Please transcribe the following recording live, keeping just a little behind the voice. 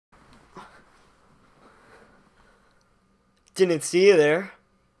Didn't see you there.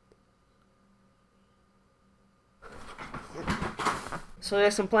 So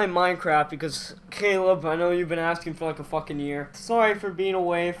yes, I'm playing Minecraft because, Caleb, I know you've been asking for like a fucking year. Sorry for being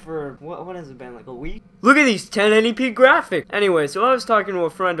away for, what has it been, like a week? Look at these 1080p graphics! Anyway, so I was talking to a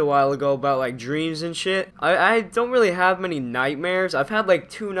friend a while ago about like dreams and shit. I don't really have many nightmares. I've had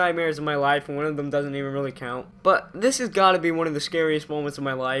like 2 nightmares in my life and one of them doesn't even really count. But this has got to be one of the scariest moments of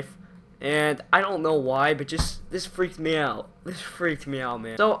my life. And I don't know why, but just, this freaked me out. This freaked me out,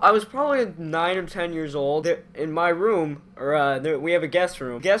 man. So, I was probably 9 or 10 years old. In my room, we have a guest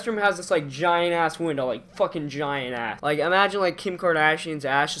room. Guest room has this, like, giant-ass window. Like, fucking giant-ass. Like, imagine, like, Kim Kardashian's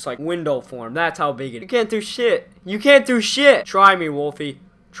ass, just, like, window form. That's how big it is. You can't do shit. You can't do shit! Try me, Wolfie.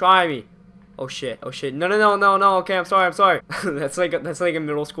 Try me. Oh shit, oh shit. No, okay, I'm sorry. that's like a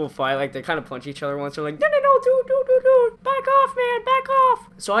middle school fight, like they kind of punch each other once, they're like, no, dude, back off, man, back off.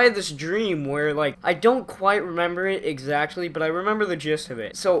 So I had this dream where, like, I don't quite remember it exactly, but I remember the gist of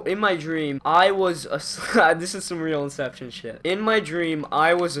it. So in my dream, I was this is some real Inception shit. In my dream,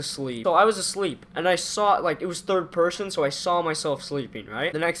 I was asleep. So I was asleep, and I saw, like, it was third person, so I saw myself sleeping,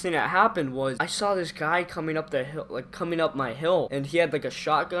 right? The next thing that happened was, I saw this guy coming up the hill, like, coming up my hill, and he had, like, a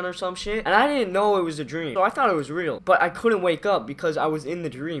shotgun or some shit, and I didn't know it was a dream, so I thought it was real, but I couldn't wake up because I was in the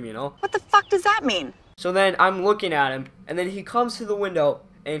dream, you know? What the fuck does that mean? So then I'm looking at him, and then he comes to the window,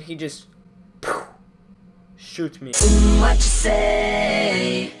 and he just shoots me. What you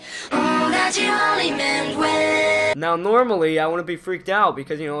say? That you only meant when. Now normally I wouldn't be freaked out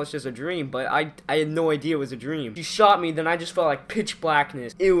because, you know, it's just a dream, but I had no idea it was a dream. He shot me, then I just felt like pitch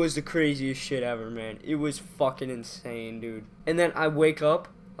blackness. It was the craziest shit ever, man. It was fucking insane, dude. And then I wake up,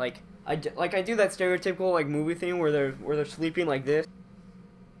 like I do that stereotypical like movie thing where they're sleeping like this,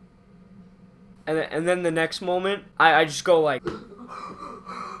 and then the next moment I just go like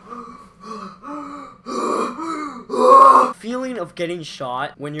feeling of getting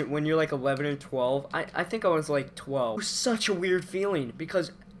shot when you're like 11 or 12. I think I was like 12. It was such a weird feeling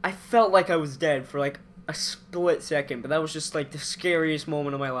because I felt like I was dead for like a split second, but that was just like the scariest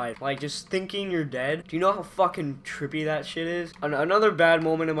moment of my life. Like, just thinking you're dead. Do you know how fucking trippy that shit is? Another bad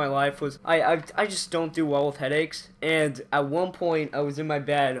moment in my life was I just don't do well with headaches, and at one point I was in my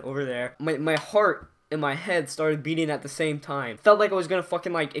bed over there. My heart and my head started beating at the same time. Felt like I was gonna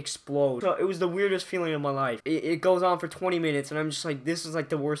fucking like explode. So it was the weirdest feeling of my life. It goes on for 20 minutes and I'm just like, this is like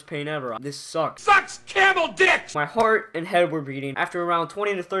the worst pain ever. This sucks. Sucks camel dick! My heart and head were beating. After around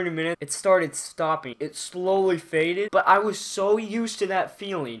 20 to 30 minutes, it started stopping. It slowly faded, but I was so used to that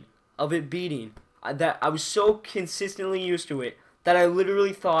feeling of it beating, that I was so consistently used to it, that I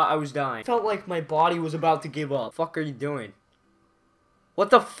literally thought I was dying. Felt like my body was about to give up. Fuck are you doing? What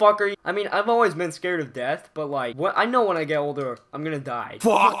the fuck are you? I mean, I've always been scared of death, but like, I know when I get older, I'm gonna die.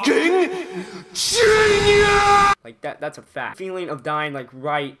 Fucking genius! Like, that's a fact. Feeling of dying, like,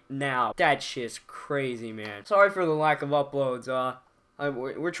 right now. That shit's crazy, man. Sorry for the lack of uploads,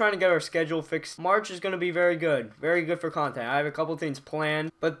 we're trying to get our schedule fixed. March is gonna be very good for content. I have a couple things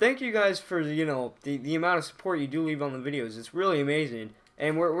planned, but thank you guys for, you know, the amount of support you do leave on the videos. It's really amazing,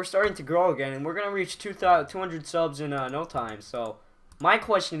 and we're starting to grow again, and we're gonna reach 200 subs in no time, so... My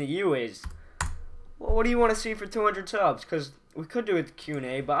question to you is, well, what do you want to see for 200 subs? Because we could do a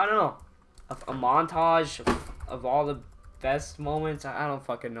Q&A, but I don't know. A montage of all the best moments? I don't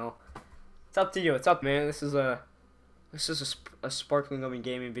fucking know. It's up to you. It's up, man. This is a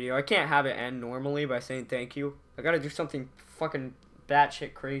SparklingGummiGaming video. I can't have it end normally by saying thank you. I gotta do something fucking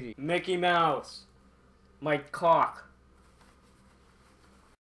batshit crazy. Mickey Mouse. My cock.